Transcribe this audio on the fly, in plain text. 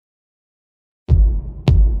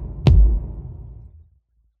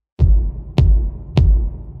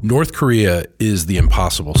North Korea is the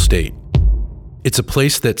impossible state. It's a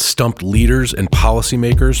place that stumped leaders and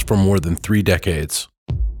policymakers for more than 3 decades.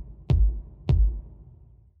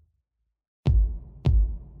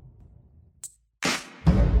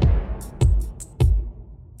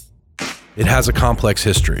 It has a complex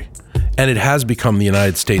history, and it has become the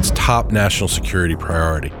United States' top national security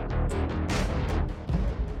priority.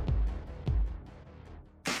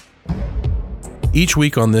 Each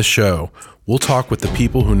week on this show, we'll talk with the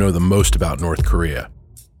people who know the most about North Korea.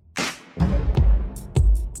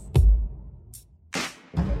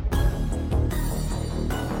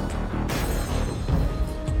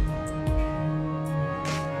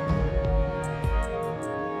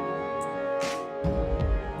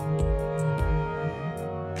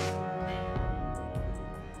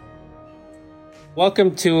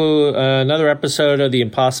 Welcome to another episode of the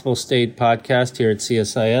Impossible State podcast here at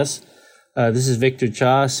CSIS. This is Victor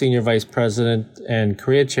Cha, Senior Vice President and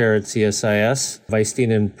Korea Chair at CSIS, Vice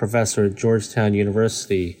Dean and Professor at Georgetown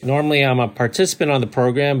University. Normally, I'm a participant on the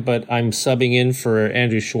program, but I'm subbing in for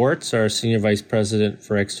Andrew Schwartz, our Senior Vice President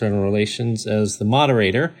for External Relations, as the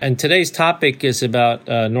moderator. And today's topic is about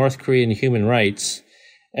North Korean human rights.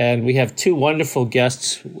 And we have 2 wonderful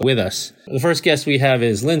guests with us. The first guest we have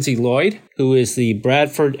is Lindsay Lloyd, who is the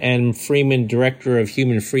Bradford M. Freeman Director of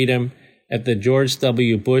Human Freedom at the George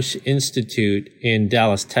W. Bush Institute in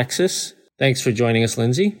Dallas, Texas. Thanks for joining us,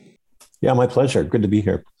 Lindsay. Yeah, my pleasure. Good to be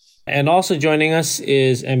here. And also joining us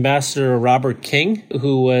is Ambassador Robert King,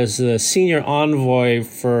 who was the senior envoy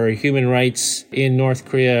for human rights in North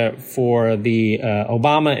Korea for the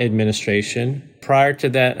Obama administration. Prior to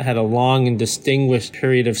that, had a long and distinguished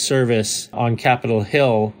period of service on Capitol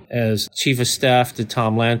Hill as Chief of Staff to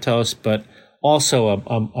Tom Lantos, but also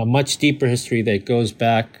a much deeper history that goes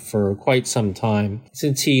back for quite some time.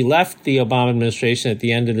 Since he left the Obama administration at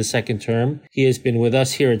the end of the second term, he has been with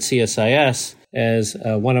us here at CSIS as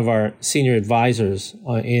one of our senior advisors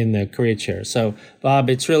in the Korea Chair. So, Bob,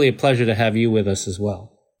 it's really a pleasure to have you with us as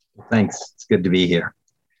well. Thanks. It's good to be here.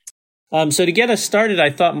 So to get us started,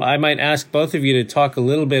 I thought I might ask both of you to talk a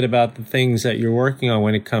little bit about the things that you're working on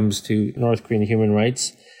when it comes to North Korean human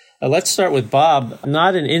rights. Let's start with Bob.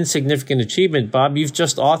 Not an insignificant achievement. Bob, you've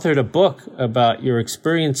just authored a book about your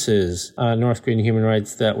experiences on North Korean human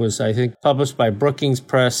rights that was, I think, published by Brookings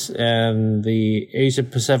Press and the Asia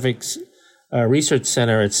Pacific Research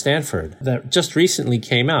Center at Stanford that just recently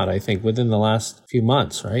came out, I think, within the last few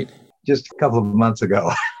months, right? Just a couple of months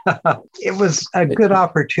ago. It was a good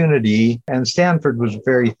opportunity, and Stanford was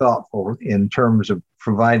very thoughtful in terms of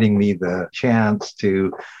providing me the chance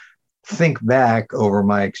to think back over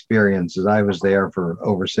my experiences. I was there for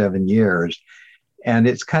over 7 years, and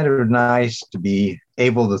it's kind of nice to be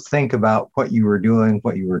able to think about what you were doing,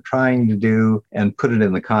 what you were trying to do, and put it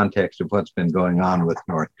in the context of what's been going on with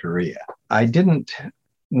North Korea. I didn't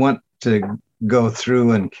want to go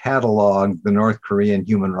through and catalog the North Korean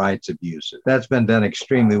human rights abuses. That's been done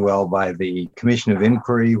extremely well by the Commission of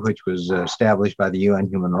Inquiry, which was established by the UN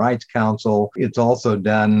Human Rights Council. It's also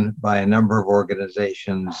done by a number of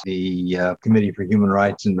organizations. The Committee for Human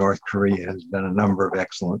Rights in North Korea has done a number of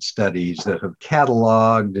excellent studies that have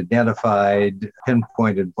cataloged, identified,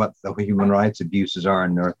 pinpointed what the human rights abuses are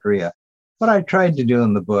in North Korea. What I tried to do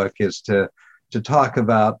in the book is to talk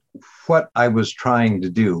about what I was trying to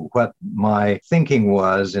do, what my thinking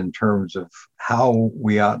was in terms of how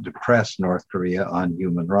we ought to press North Korea on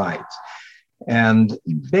human rights. And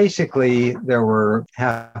basically, there were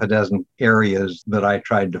half a dozen areas that I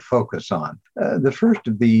tried to focus on. The first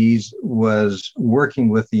of these was working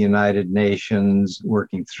with the United Nations,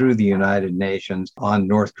 working through the United Nations on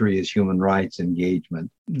North Korea's human rights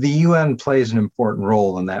engagement. The UN plays an important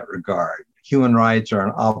role in that regard. Human rights are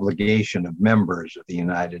an obligation of members of the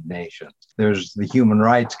United Nations. There's the Human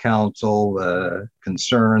Rights Council, the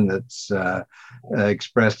concern that's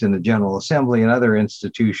expressed in the General Assembly and other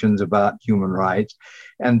institutions about human rights.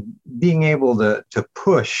 And being able to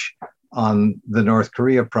push on the North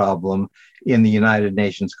Korea problem in the United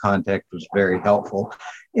Nations context was very helpful.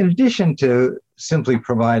 In addition to simply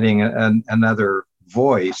providing another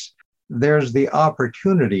voice, there's the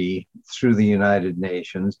opportunity through the United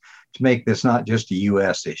Nations to make this not just a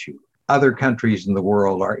U.S. issue. Other countries in the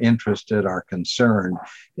world are interested, are concerned.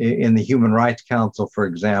 In the Human Rights Council, for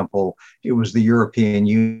example, it was the European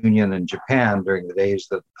Union and Japan during the days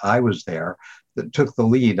that I was there that took the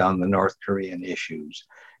lead on the North Korean issues.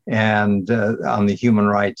 and on the human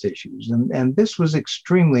rights issues. And this was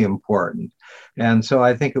extremely important. And so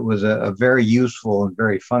I think it was a very useful and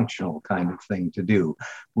very functional kind of thing to do.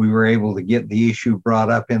 We were able to get the issue brought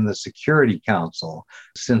up in the Security Council.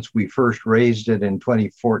 Since we first raised it in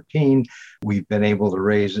 2014, we've been able to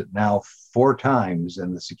raise it now 4 times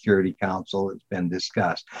in the Security Council. It's been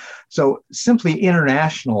discussed. So simply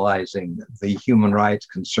internationalizing the human rights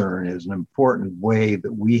concern is an important way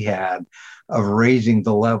that we had of raising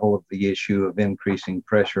the level of the issue of increasing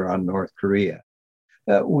pressure on North Korea.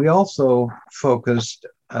 We also focused,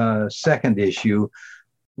 second issue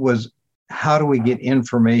was, how do we get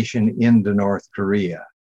information into North Korea?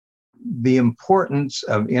 The importance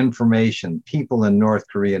of information, people in North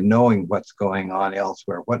Korea knowing what's going on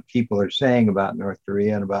elsewhere, what people are saying about North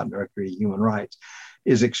Korea and about North Korea human rights,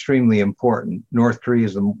 is extremely important. North Korea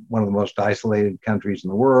is one of the most isolated countries in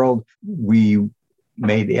the world. We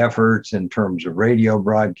made efforts in terms of radio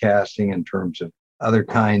broadcasting, in terms of other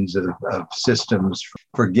kinds of systems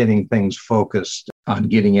for getting things focused on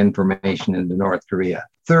getting information into North Korea.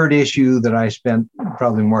 Third issue that I spent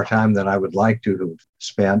probably more time than I would like to have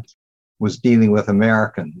spent was dealing with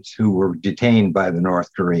Americans who were detained by the North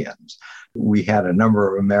Koreans. We had a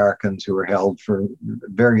number of Americans who were held for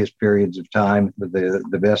various periods of time.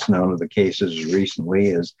 The best known of the cases recently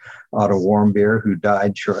is Otto Warmbier, who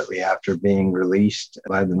died shortly after being released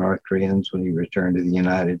by the North Koreans when he returned to the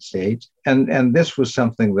United States. And this was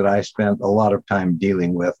something that I spent a lot of time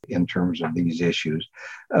dealing with in terms of these issues.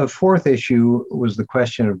 A fourth issue was the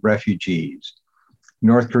question of refugees.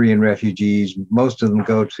 North Korean refugees, most of them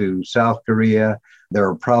go to South Korea. There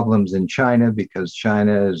are problems in China because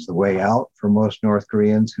China is the way out for most North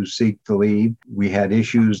Koreans who seek to leave. We had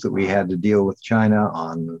issues that we had to deal with China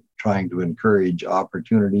on trying to encourage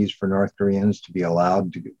opportunities for North Koreans to be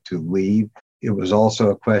allowed to leave. It was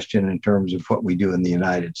also a question in terms of what we do in the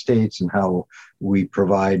United States and how we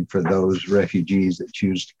provide for those refugees that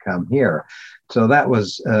choose to come here. So that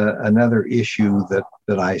was another issue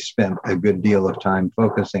that I spent a good deal of time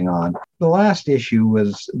focusing on. The last issue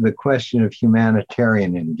was the question of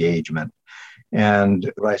humanitarian engagement.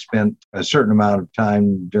 And I spent a certain amount of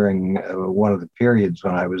time during one of the periods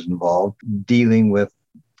when I was involved dealing with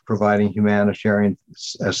providing humanitarian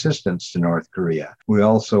assistance to North Korea. We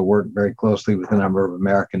also worked very closely with a number of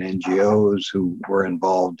American NGOs who were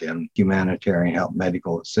involved in humanitarian help,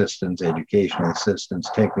 medical assistance, educational assistance,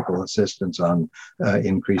 technical assistance on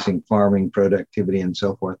increasing farming productivity and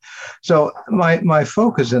so forth. So my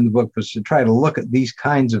focus in the book was to try to look at these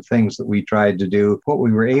kinds of things that we tried to do, what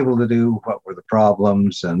we were able to do, what were the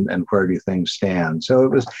problems, and where do things stand. So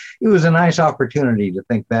it was a nice opportunity to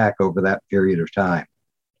think back over that period of time.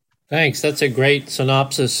 Thanks. That's a great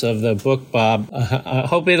synopsis of the book, Bob. I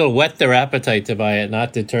hope it'll whet their appetite to buy it,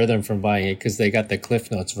 not deter them from buying it, because they got the Cliff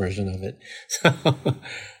Notes version of it. So,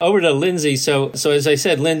 over to Lindsay. So as I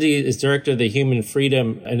said, Lindsay is director of the Human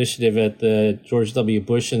Freedom Initiative at the George W.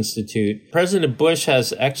 Bush Institute. President Bush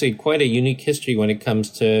has actually quite a unique history when it comes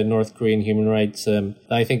to North Korean human rights.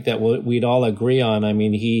 I think that we'd all agree on. I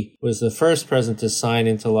mean, he was the first president to sign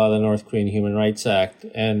into law the North Korean Human Rights Act,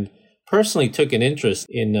 and personally took an interest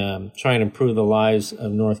in trying to improve the lives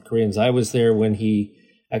of North Koreans. I was there when he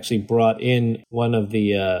actually brought in one of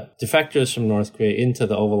the defectors from North Korea into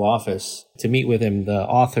the Oval Office to meet with him, the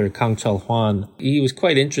author Kang Chul-hwan. He was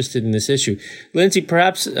quite interested in this issue. Lindsay,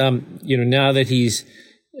 perhaps, now that he's,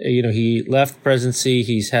 he left presidency,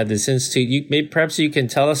 he's had this institute, perhaps you can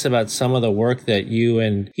tell us about some of the work that you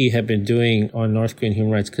and he have been doing on North Korean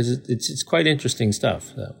human rights, because it's quite interesting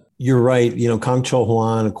stuff. So. You're right. Kang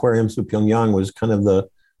Chul-hwan, Aquariums of Pyongyang was kind of the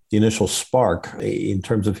initial spark in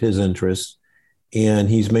terms of his interest. And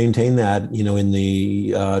he's maintained that, in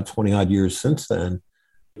the 20 odd years since then.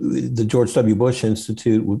 The George W. Bush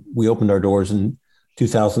Institute, we opened our doors in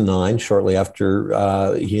 2009, shortly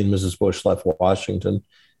after he and Mrs. Bush left Washington.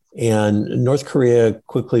 And North Korea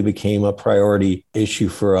quickly became a priority issue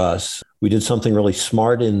for us. We did something really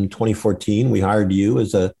smart in 2014. We hired you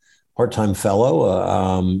as a part-time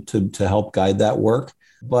fellow to help guide that work.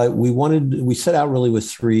 But we set out really with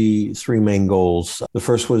three main goals. The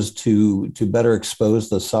first was to better expose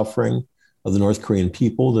the suffering of the North Korean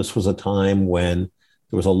people. This was a time when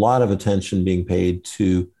there was a lot of attention being paid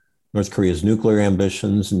to North Korea's nuclear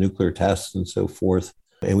ambitions and nuclear tests and so forth.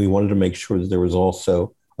 And we wanted to make sure that there was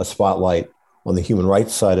also a spotlight on the human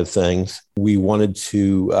rights side of things. We wanted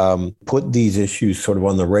to put these issues sort of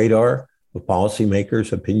on the radar of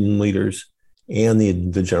policymakers, opinion leaders, and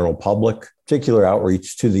the general public, particular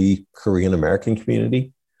outreach to the Korean American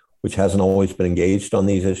community, which hasn't always been engaged on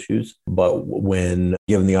these issues, but when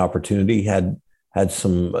given the opportunity, had had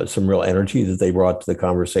some real energy that they brought to the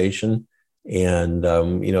conversation. And,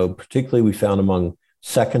 particularly we found among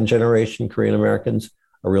second generation Korean Americans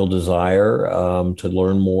a real desire to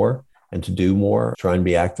learn more and to do more, try and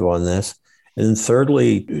be active on this. And then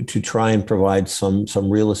thirdly, to try and provide some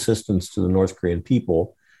real assistance to the North Korean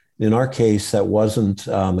people. In our case, that wasn't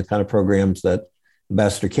the kind of programs that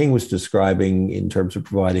Ambassador King was describing in terms of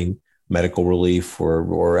providing medical relief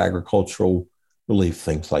or agricultural relief,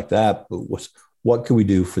 things like that. But what can we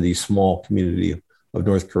do for these small community of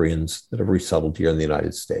North Koreans that have resettled here in the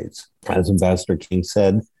United States? As Ambassador King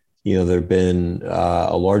said, there have been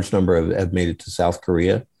a large number have made it to South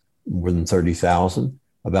Korea, more than 30,000.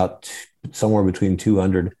 About somewhere between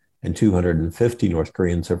 200 and 250 North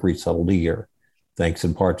Koreans have resettled a year, thanks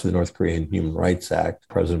in part to the North Korean Human Rights Act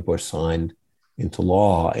President Bush signed into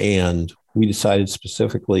law. And we decided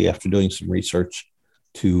specifically, after doing some research,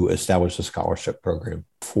 to establish a scholarship program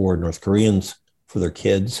for North Koreans, for their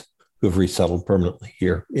kids who have resettled permanently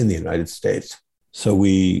here in the United States. So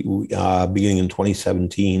we beginning in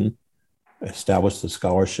 2017, established the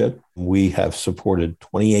scholarship. We have supported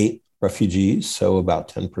 28 refugees, so about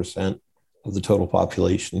 10% of the total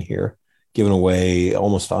population here, given away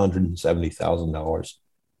almost $170,000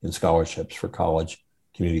 in scholarships for college,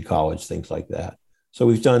 community college, things like that. So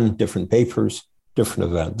we've done different papers,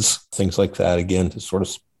 different events, things like that, again, to sort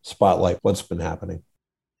of spotlight what's been happening.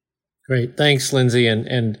 Great. Thanks, Lindsay.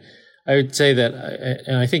 And I would say that,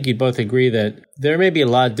 and I think you'd both agree that there may be a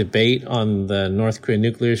lot of debate on the North Korean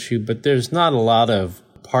nuclear issue, but there's not a lot of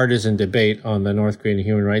partisan debate on the North Korean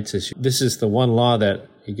human rights issue. This is the one law that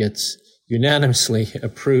gets unanimously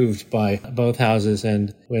approved by both houses.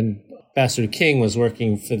 And when Ambassador King was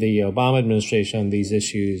working for the Obama administration on these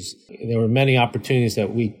issues, there were many opportunities that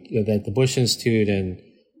that the Bush Institute and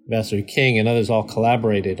Ambassador King and others all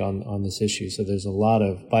collaborated on this issue. So there's a lot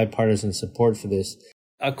of bipartisan support for this.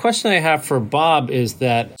 A question I have for Bob is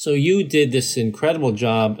that, so you did this incredible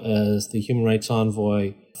job as the human rights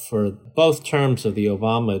envoy for both terms of the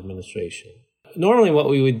Obama administration. Normally what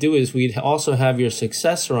we would do is we'd also have your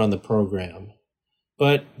successor on the program,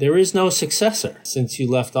 but there is no successor since you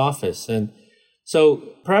left office. And so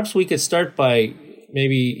perhaps we could start by,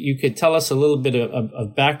 maybe you could tell us a little bit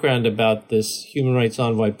of background about this human rights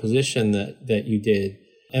envoy position that you did.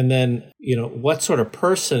 And then, what sort of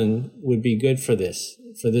person would be good for this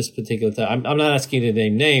particular time? I'm not asking you to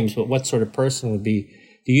name names, but what sort of person do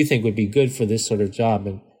you think would be good for this sort of job?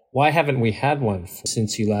 And why haven't we had one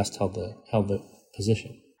since you last held the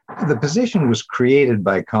position? The position was created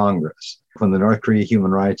by Congress. When the North Korea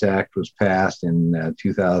Human Rights Act was passed in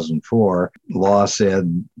 2004, law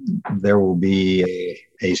said there will be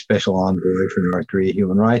a special envoy for North Korea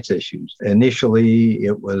human rights issues. Initially,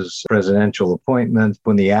 it was presidential appointment.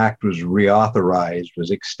 When the act was reauthorized,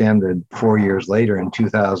 was extended 4 years later in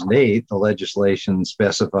 2008, the legislation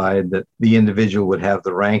specified that the individual would have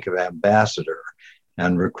the rank of ambassador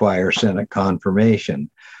and require Senate confirmation.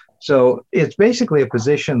 So it's basically a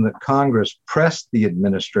position that Congress pressed the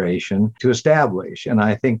administration to establish. And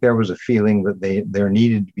I think there was a feeling that there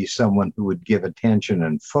needed to be someone who would give attention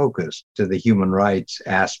and focus to the human rights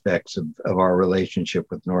aspects of our relationship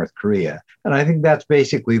with North Korea. And I think that's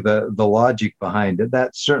basically the logic behind it.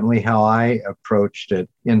 That's certainly how I approached it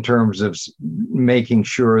in terms of making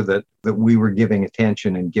sure that we were giving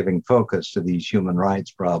attention and giving focus to these human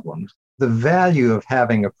rights problems. The value of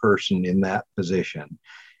having a person in that position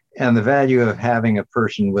and the value of having a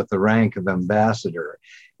person with the rank of ambassador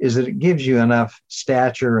is that it gives you enough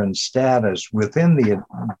stature and status within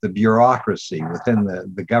the bureaucracy, within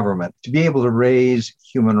the government, to be able to raise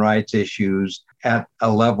human rights issues at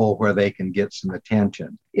a level where they can get some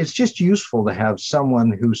attention. It's just useful to have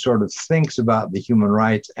someone who sort of thinks about the human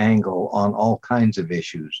rights angle on all kinds of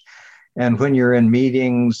issues. And when you're in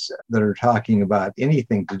meetings that are talking about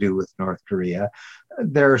anything to do with North Korea,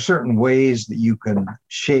 there are certain ways that you can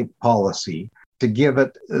shape policy to give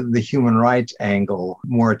it the human rights angle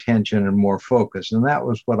more attention and more focus. And that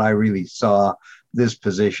was what I really saw this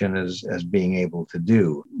position as being able to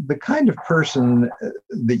do. The kind of person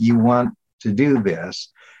that you want to do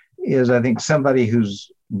this is, I think, somebody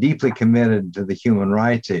who's deeply committed to the human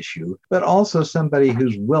rights issue, but also somebody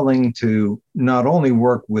who's willing to not only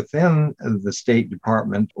work within the State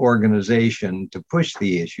Department organization to push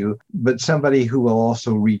the issue, but somebody who will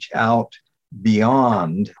also reach out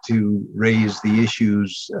beyond to raise the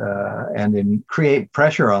issues and create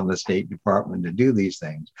pressure on the State Department to do these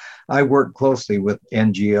things. I work closely with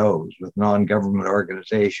NGOs, with non-government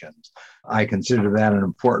organizations. I consider that an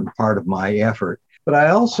important part of my effort. But I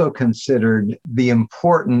also considered the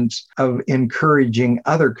importance of encouraging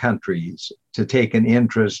other countries to take an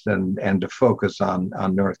interest and to focus on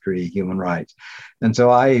North Korea human rights. And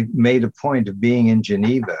so I made a point of being in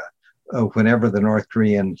Geneva whenever the North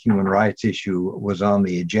Korean human rights issue was on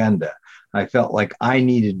the agenda. I felt like I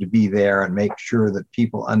needed to be there and make sure that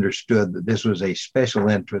people understood that this was a special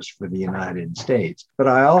interest for the United States. But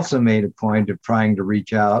I also made a point of trying to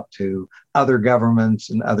reach out to other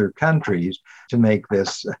governments and other countries to make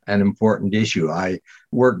this an important issue. I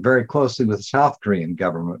worked very closely with the South Korean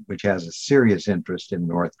government, which has a serious interest in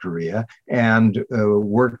North Korea, and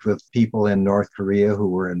worked with people in North Korea who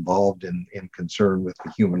were involved in concern with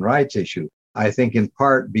the human rights issue. I think in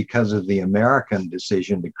part because of the American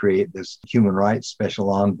decision to create this human rights special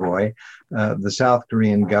envoy, the South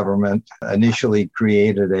Korean government initially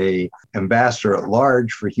created an ambassador at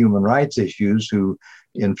large for human rights issues who,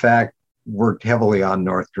 in fact, worked heavily on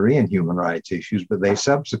North Korean human rights issues, but they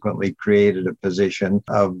subsequently created a position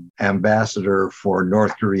of ambassador for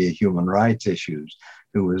North Korea human rights issues,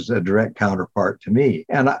 who was a direct counterpart to me.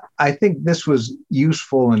 And I think this was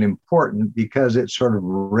useful and important because it sort of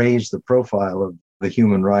raised the profile of the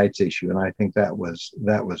human rights issue. And I think that was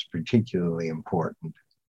particularly important.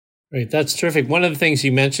 Right. That's terrific. One of the things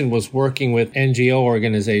you mentioned was working with NGO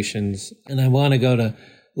organizations. And I want to go to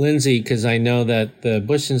Lindsay because I know that the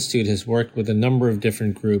Bush Institute has worked with a number of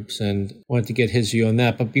different groups and want to get his view on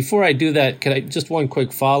that. But before I do that, could I just one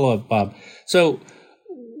quick follow-up, Bob? So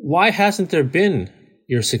why hasn't there been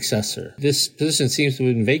your successor? This position seems to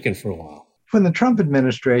have been vacant for a while. When the Trump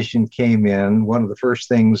administration came in, one of the first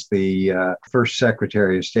things the first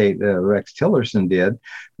Secretary of State, Rex Tillerson, did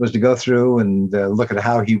was to go through and look at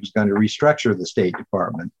how he was going to restructure the State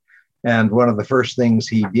Department. And one of the first things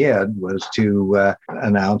he did was to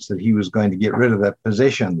announce that he was going to get rid of that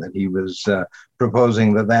position, that he was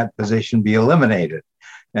proposing that position be eliminated,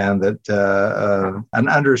 and that an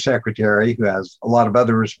undersecretary who has a lot of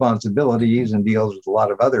other responsibilities and deals with a lot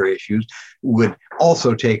of other issues would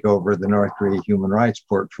also take over the North Korea human rights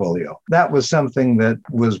portfolio. That was something that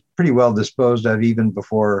was pretty well disposed of even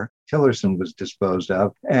before Tillerson was disposed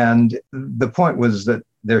of. And the point was that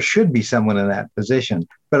there should be someone in that position.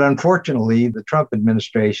 But unfortunately, the Trump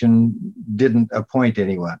administration didn't appoint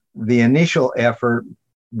anyone. The initial effort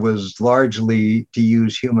was largely to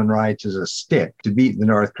use human rights as a stick to beat the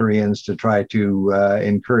North Koreans, to try to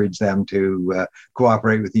encourage them to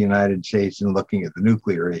cooperate with the United States in looking at the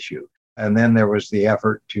nuclear issue. And then there was the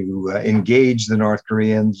effort to engage the North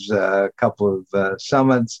Koreans, a couple of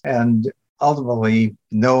summits, and ultimately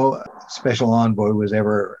no special envoy was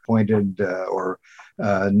ever appointed or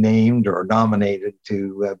named or nominated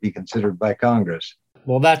to be considered by Congress.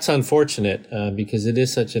 Well, that's unfortunate because it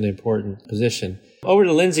is such an important position. Over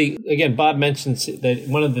to Lindsay. Again, Bob mentioned that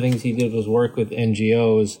one of the things he did was work with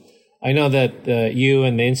NGOs. I know that you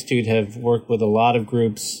and the Institute have worked with a lot of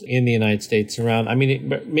groups in the United States around. I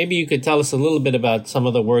mean, maybe you could tell us a little bit about some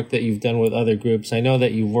of the work that you've done with other groups. I know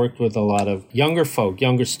that you've worked with a lot of younger folk,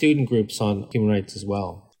 younger student groups on human rights as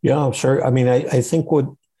well. Yeah, sure. I mean, I think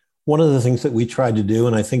one of the things that we tried to do,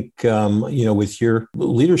 and I think, with your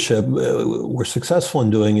leadership, we're successful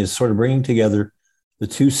in doing, is sort of bringing together the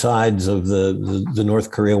two sides of the North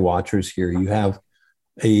Korea watchers here. You have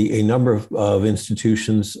a number of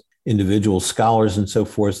institutions, individuals, scholars, and so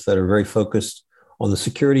forth that are very focused on the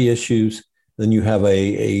security issues. Then you have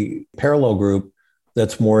a parallel group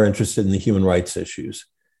that's more interested in the human rights issues.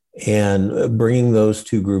 And bringing those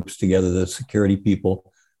two groups together, the security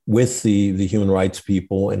people with the human rights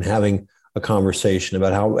people, and having a conversation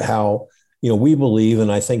about how we believe,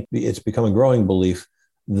 and I think it's become a growing belief,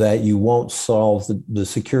 that you won't solve the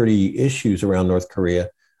security issues around North Korea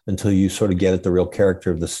until you sort of get at the real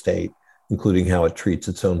character of the state, including how it treats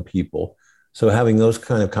its own people. So having those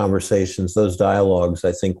kind of conversations, those dialogues,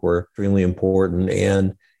 I think were extremely important,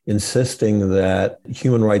 and insisting that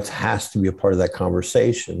human rights has to be a part of that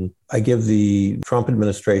conversation. I give the Trump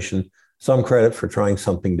administration some credit for trying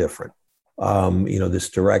something different. This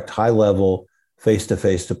direct, high-level,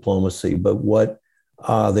 face-to-face diplomacy. But what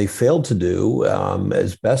they failed to do,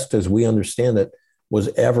 as best as we understand it, was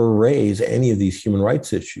ever raise any of these human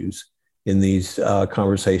rights issues in these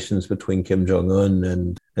conversations between Kim Jong-un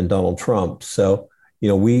and Donald Trump. So,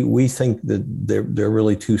 we think that they're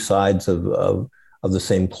really two sides of the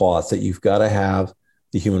same cloth, that you've got to have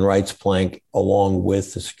the human rights plank along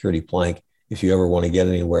with the security plank if you ever want to get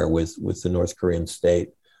anywhere with the North Korean state.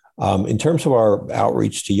 In terms of our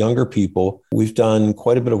outreach to younger people, we've done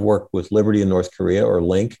quite a bit of work with Liberty in North Korea, or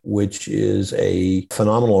LINK, which is a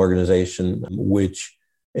phenomenal organization which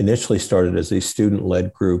initially started as a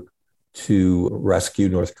student-led group to rescue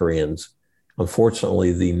North Koreans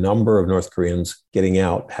Unfortunately, the number of North Koreans getting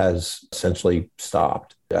out has essentially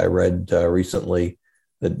stopped. I read recently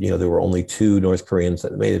that there were only 2 North Koreans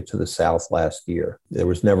that made it to the South last year. There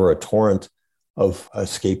was never a torrent of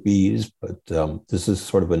escapees, but this is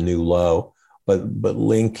sort of a new low. But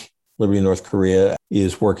Link Liberty North Korea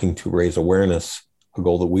is working to raise awareness, a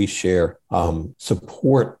goal that we share,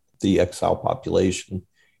 support the exile population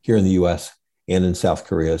here in the U.S. and in South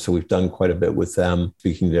Korea. So we've done quite a bit with them,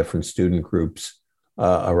 speaking to different student groups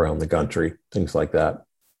around the country, things like that.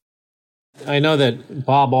 I know that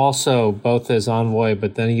Bob also, both as envoy,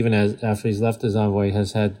 but then even after he's left as envoy,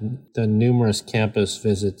 has done numerous campus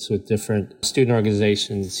visits with different student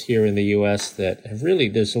organizations here in the U.S. that have really,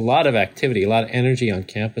 there's a lot of activity, a lot of energy on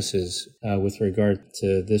campuses with regard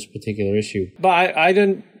to this particular issue. But I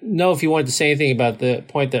don't know if you wanted to say anything about the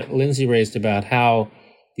point that Lindsay raised about how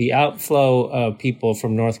the outflow of people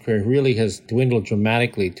from North Korea really has dwindled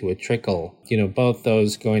dramatically to a trickle, both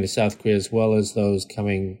those going to South Korea as well as those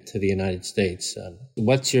coming to the United States.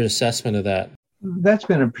 What's your assessment of that? That's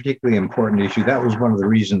been a particularly important issue. That was one of the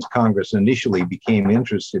reasons Congress initially became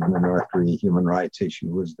interested in the North Korea human rights issue,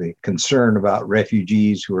 was the concern about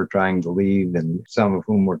refugees who were trying to leave and some of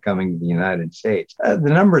whom were coming to the United States. The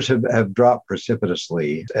numbers have dropped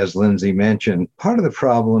precipitously, as Lindsay mentioned. Part of the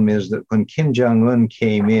problem is that when Kim Jong-un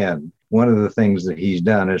came in, one of the things that he's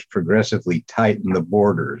done is progressively tighten the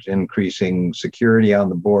borders, increasing security on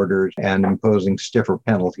the borders and imposing stiffer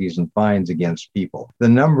penalties and fines against people. The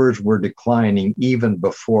numbers were declining even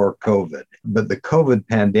before COVID, but the COVID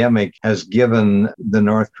pandemic has given the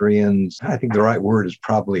North Koreans, I think the right word is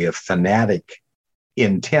probably a fanatic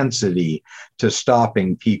intensity to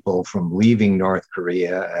stopping people from leaving North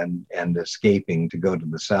Korea and escaping to go to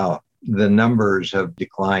the South. The numbers have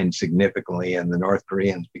declined significantly, and the North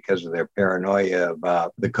Koreans, because of their paranoia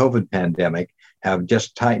about the COVID pandemic, have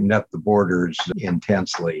just tightened up the borders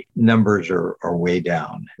intensely. Numbers are way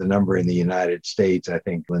down. The number in the United States, I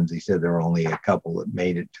think Lindsay said there were only a couple that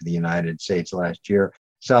made it to the United States last year.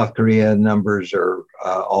 South Korea numbers are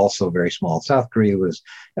also very small. South Korea was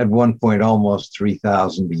at one point almost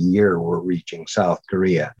 3,000 a year were reaching South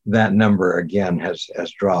Korea. That number again has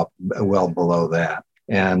dropped well below that.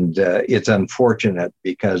 And it's unfortunate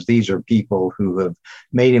because these are people who have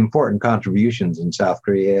made important contributions in South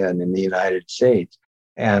Korea and in the United States.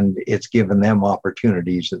 And it's given them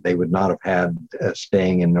opportunities that they would not have had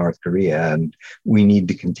staying in North Korea. And we need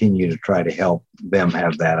to continue to try to help them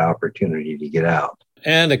have that opportunity to get out.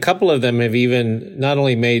 And a couple of them have even not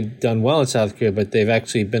only done well in South Korea, but they've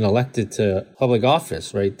actually been elected to public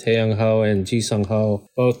office, right? Tae Young-ho and Ji Sung-ho,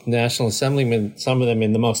 both national assemblymen, some of them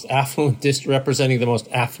in the most affluent representing the most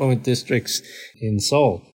affluent districts in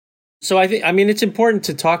Seoul. So it's important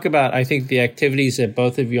to talk about, I think, the activities that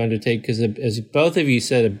both of you undertake, because as both of you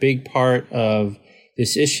said, a big part of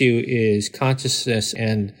this issue is consciousness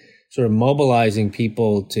and sort of mobilizing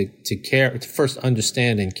people to care, to first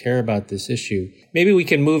understand and care about this issue. Maybe we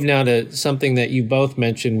can move now to something that you both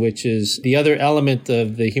mentioned, which is the other element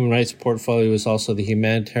of the human rights portfolio is also the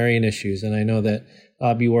humanitarian issues. And I know that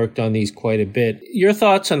Bob, you worked on these quite a bit. Your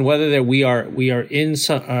thoughts on whether that we are in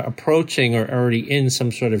some, approaching or already in some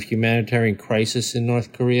sort of humanitarian crisis in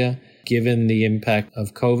North Korea, given the impact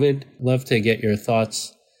of COVID? Love to get your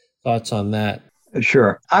thoughts on that.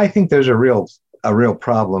 Sure. I think there's a real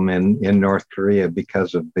problem in North Korea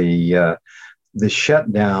because of the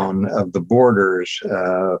shutdown of the borders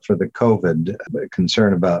for the COVID,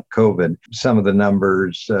 concern about COVID. Some of the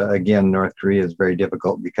numbers, again, North Korea is very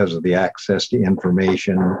difficult because of the access to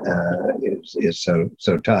information is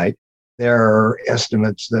so tight. There are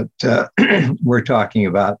estimates that we're talking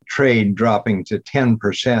about trade dropping to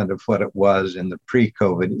 10% of what it was in the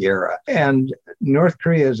pre-COVID era. And North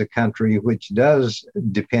Korea is a country which does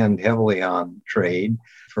depend heavily on trade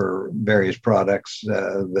for various products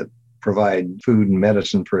that provide food and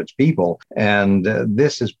medicine for its people. And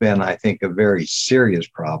this has been, I think, a very serious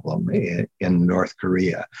problem in North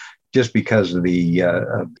Korea, just because of the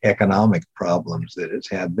economic problems that it's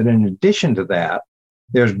had. But in addition to that,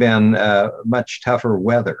 there's been much tougher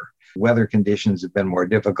weather. Weather conditions have been more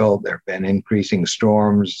difficult. There have been increasing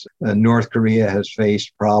storms. North Korea has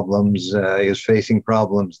faced problems, is facing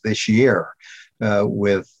problems this year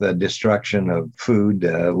with destruction of food,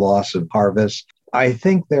 loss of harvest. I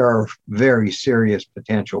think there are very serious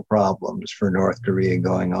potential problems for North Korea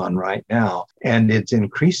going on right now. And it's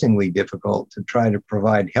increasingly difficult to try to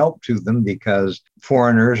provide help to them because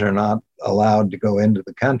foreigners are not allowed to go into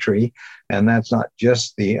the country. And that's not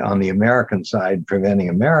just on the American side preventing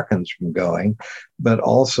Americans from going, but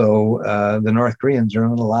also the North Koreans are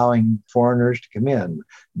not allowing foreigners to come in.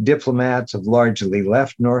 Diplomats have largely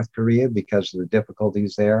left North Korea because of the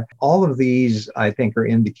difficulties there. All of these, I think, are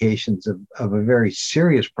indications of a very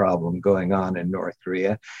serious problem going on in North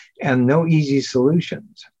Korea and no easy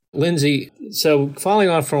solutions. Lindsay, so following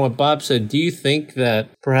on from what Bob said, do you think that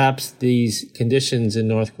perhaps these conditions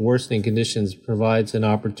in worsening conditions provides an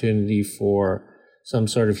opportunity for some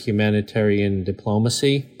sort of humanitarian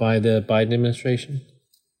diplomacy by the Biden administration?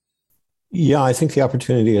 Yeah, I think the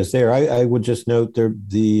opportunity is there. I would just note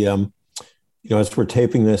as we're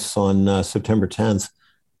taping this on September 10th,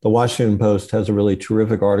 the Washington Post has a really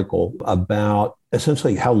terrific article about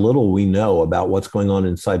essentially how little we know about what's going on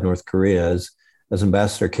inside North Korea. As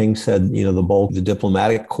Ambassador King said, the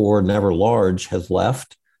diplomatic corps, never large, has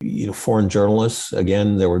left. Foreign journalists,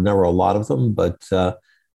 again, there were never a lot of them, but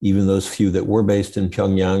even those few that were based in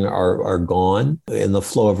Pyongyang are gone. And the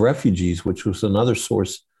flow of refugees, which was another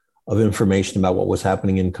source of information about what was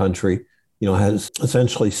happening in country, has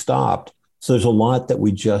essentially stopped. So there's a lot that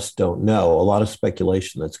we just don't know, a lot of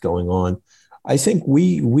speculation that's going on. I think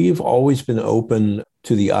we've always been open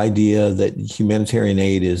to the idea that humanitarian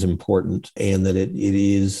aid is important and that it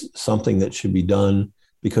is something that should be done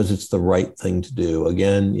because it's the right thing to do.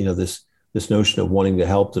 Again, this notion of wanting to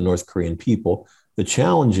help the North Korean people. The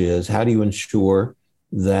challenge is, how do you ensure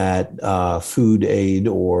that food aid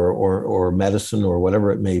or medicine or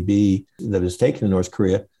whatever it may be that is taken in North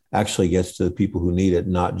Korea actually gets to the people who need it,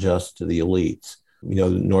 not just to the elites?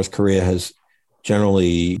 North Korea has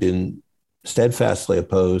generally been steadfastly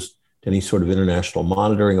opposed to any sort of international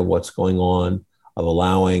monitoring of what's going on, of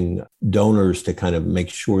allowing donors to kind of make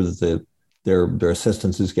sure that their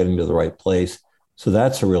assistance is getting to the right place. So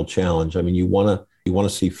that's a real challenge. I mean, you want to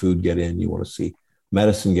see food get in, you want to see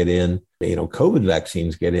medicine get in, COVID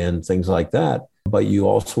vaccines get in, things like that. But you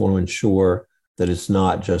also want to ensure that it's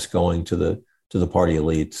not just going to the party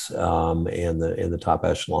elites and the top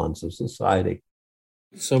echelons of society.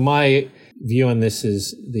 So my view on this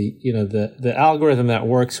is the algorithm that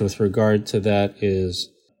works with regard to that is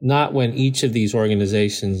not when each of these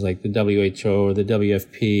organizations like the WHO or the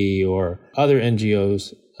WFP or other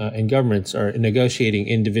NGOs and governments are negotiating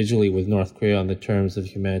individually with North Korea on the terms of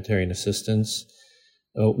humanitarian assistance.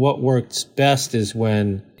 What works best is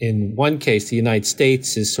when, in one case, the United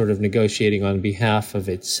States is sort of negotiating on behalf of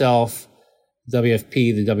itself,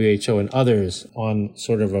 WFP, the WHO, and others on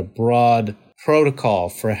sort of a broad protocol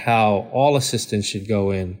for how all assistance should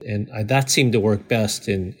go in. And that seemed to work best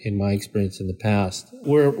in my experience in the past.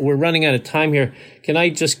 We're running out of time here. Can I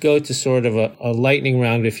just go to sort of a lightning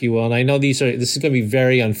round, if you will? And I know this is going to be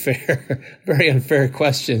very unfair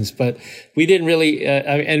questions, but we didn't really,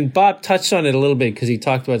 and Bob touched on it a little bit because he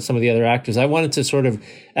talked about some of the other actors. I wanted to sort of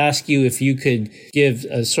ask you if you could give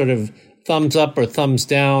a sort of thumbs up or thumbs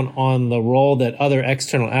down on the role that other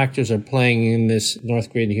external actors are playing in this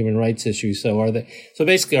North Korean human rights issue. So are they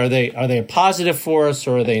a positive force,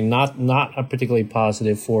 or are they not a particularly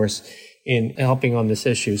positive force in helping on this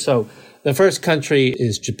issue? So the first country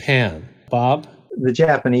is Japan. Bob? The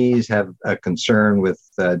Japanese have a concern with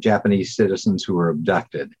Japanese citizens who were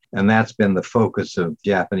abducted, and that's been the focus of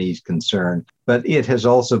Japanese concern. But it has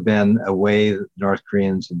also been a way that North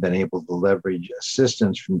Koreans have been able to leverage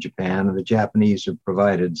assistance from Japan, and the Japanese have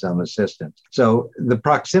provided some assistance. So the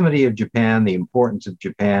proximity of Japan, the importance of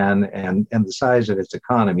Japan, and the size of its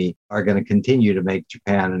economy are going to continue to make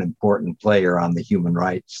Japan an important player on the human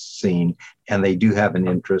rights scene. And they do have an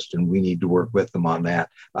interest, and we need to work with them on that.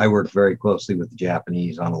 I worked very closely with the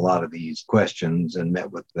Japanese on a lot of these questions and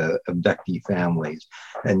met with the abductee families.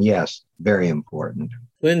 And yes, very important.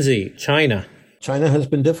 Lindsay, China. China has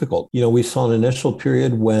been difficult. We saw an initial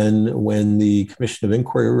period when the Commission of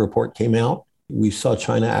Inquiry report came out. We saw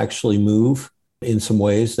China actually move in some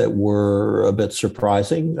ways that were a bit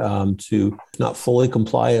surprising, to not fully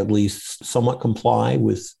comply, at least somewhat comply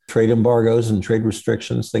with trade embargoes and trade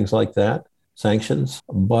restrictions, things like that, sanctions.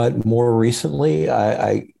 But more recently,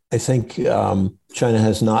 I think China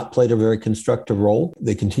has not played a very constructive role.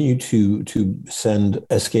 They continue to send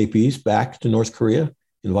escapees back to North Korea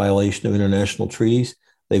in violation of international treaties.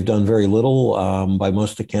 They've done very little, by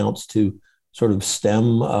most accounts, to sort of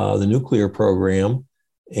stem the nuclear program.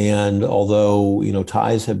 And although,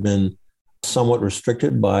 ties have been somewhat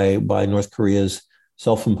restricted by North Korea's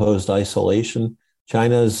self-imposed isolation,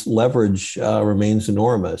 China's leverage remains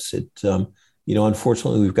enormous.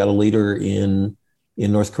 Unfortunately, we've got a leader in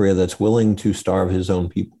North Korea that's willing to starve his own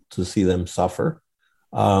people to see them suffer.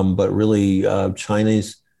 But really,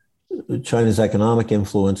 China's China's economic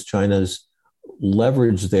influence, China's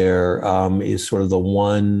leverage there is sort of the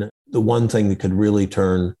one thing that could really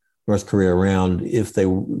turn North Korea around if they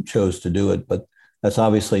chose to do it. But that's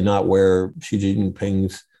obviously not where Xi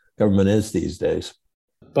Jinping's government is these days.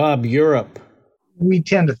 Bob, Europe. We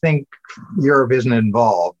tend to think Europe isn't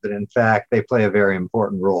involved, but in fact, they play a very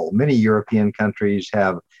important role. Many European countries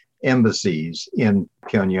have embassies in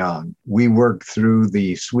Pyongyang. We work through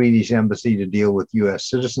the Swedish embassy to deal with U.S.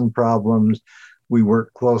 citizen problems. We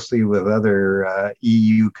work closely with other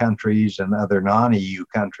EU countries and other non-EU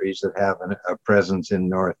countries that have a presence in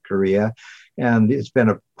North Korea. And it's been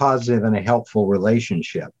a positive and a helpful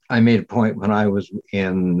relationship. I made a point when I was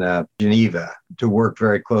in Geneva to work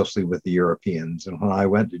very closely with the Europeans. And when I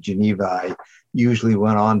went to Geneva, I usually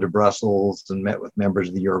went on to Brussels and met with members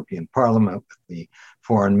of the European Parliament, with the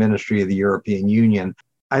Foreign Ministry of the European Union.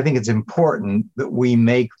 I think it's important that we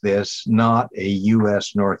make this not a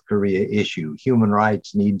U.S.-North Korea issue. Human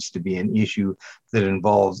rights needs to be an issue that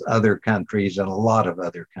involves other countries and a lot of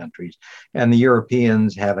other countries. And the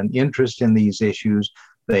Europeans have an interest in these issues.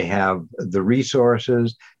 They have the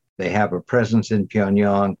resources. They have a presence in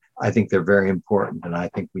Pyongyang. I think they're very important, and I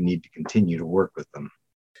think we need to continue to work with them.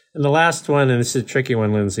 And the last one, and this is a tricky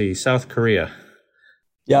one, Lindsay, South Korea.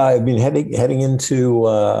 Yeah, I've been heading into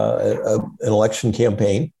an election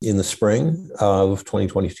campaign in the spring of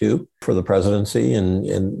 2022 for the presidency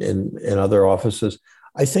and other offices.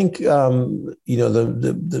 I think the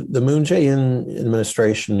Moon Jae-in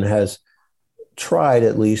administration has tried,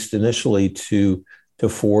 at least initially, to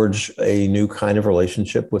forge a new kind of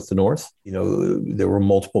relationship with the North. There were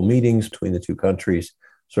multiple meetings between the two countries,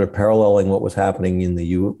 sort of paralleling what was happening in the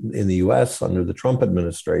U.S. under the Trump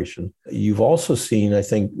administration. You've also seen, I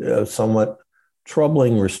think, somewhat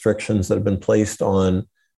troubling restrictions that have been placed on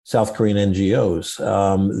South Korean NGOs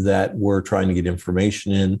that were trying to get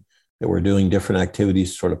information in, that were doing different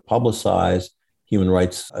activities to sort of publicize human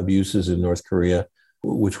rights abuses in North Korea,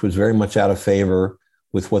 which was very much out of favor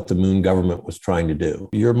with what the Moon government was trying to do.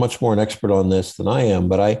 You're much more an expert on this than I am,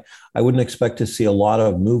 but I wouldn't expect to see a lot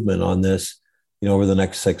of movement on this over the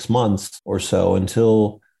next 6 months or so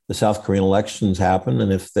until the South Korean elections happen.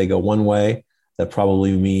 And if they go one way, that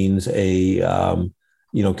probably means a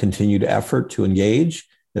continued effort to engage.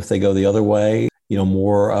 If they go the other way,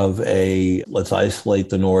 more of a let's isolate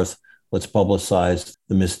the North, let's publicize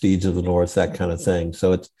the misdeeds of the North, that kind of thing.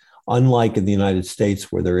 So it's unlike in the United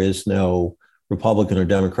States where there is no Republican or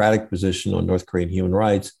Democratic position on North Korean human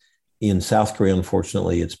rights. In South Korea,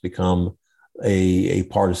 unfortunately, it's become a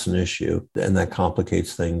partisan issue, and that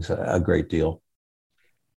complicates things a great deal.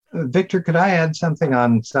 Victor, could I add something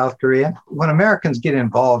on South Korea? When Americans get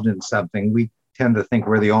involved in something, we tend to think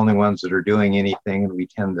we're the only ones that are doing anything, and we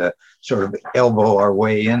tend to sort of elbow our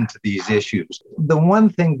way into these issues. The one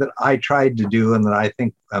thing that I tried to do, and that I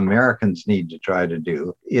think Americans need to try to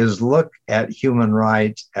do, is look at human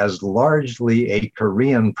rights as largely a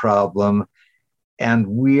Korean problem. And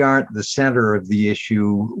we aren't the center of the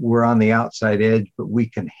issue. We're on the outside edge, but we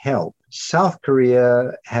can help. South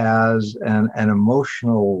Korea has an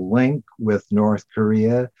emotional link with North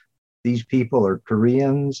Korea. These people are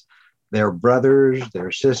Koreans. They're brothers,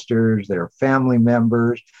 they're sisters, they're family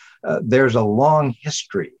members. There's a long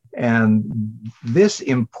history. And this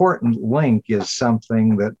important link is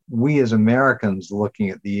something that we as Americans looking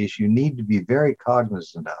at the issue need to be very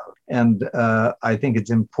cognizant of. And I think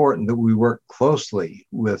it's important that we work closely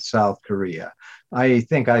with South Korea. I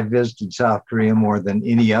think I visited South Korea more than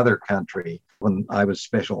any other country when I was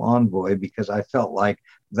special envoy, because I felt like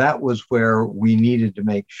that was where we needed to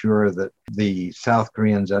make sure that the South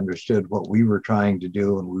Koreans understood what we were trying to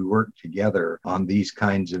do, and we worked together on these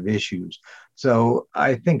kinds of issues. So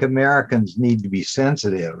I think Americans need to be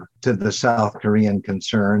sensitive to the South Korean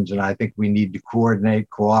concerns, and I think we need to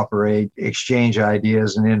coordinate, cooperate, exchange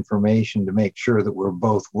ideas and information to make sure that we're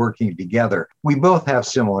both working together. We both have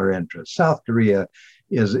similar interests. South Korea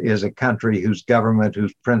is a country whose government,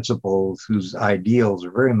 whose principles, whose ideals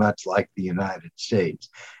are very much like the United States.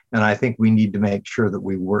 And I think we need to make sure that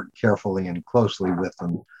we work carefully and closely with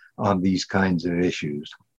them on these kinds of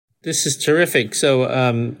issues. This is terrific.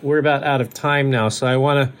 So we're about out of time now. So I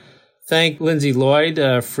want to thank Lindsay Lloyd,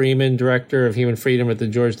 Freeman Director of Human Freedom at the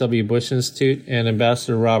George W. Bush Institute, and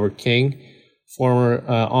Ambassador Robert King, former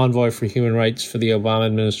envoy for human rights for the Obama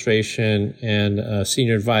administration and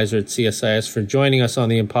senior advisor at CSIS, for joining us on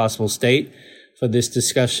The Impossible State for this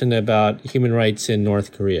discussion about human rights in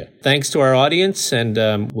North Korea. Thanks to our audience,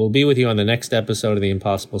 and we'll be with you on the next episode of The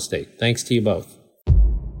Impossible State. Thanks to you both.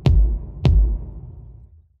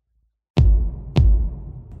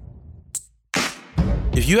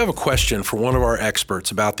 If you have a question for one of our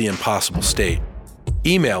experts about the impossible state,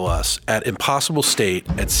 email us at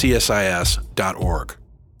impossiblestate@csis.org.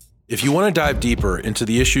 If you want to dive deeper into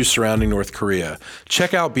the issues surrounding North Korea,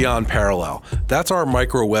 check out Beyond Parallel. That's our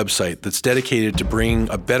micro website that's dedicated to bringing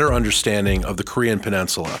a better understanding of the Korean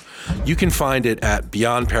Peninsula. You can find it at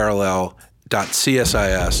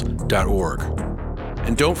beyondparallel.csis.org.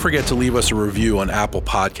 And don't forget to leave us a review on Apple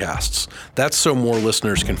Podcasts. That's so more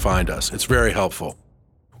listeners can find us. It's very helpful.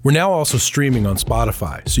 We're now also streaming on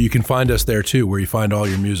Spotify, so you can find us there too, where you find all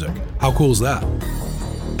your music. How cool is that?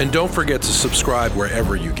 And don't forget to subscribe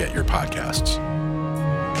wherever you get your podcasts.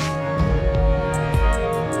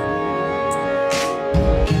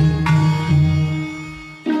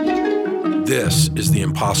 This is The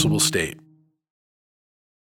Impossible State.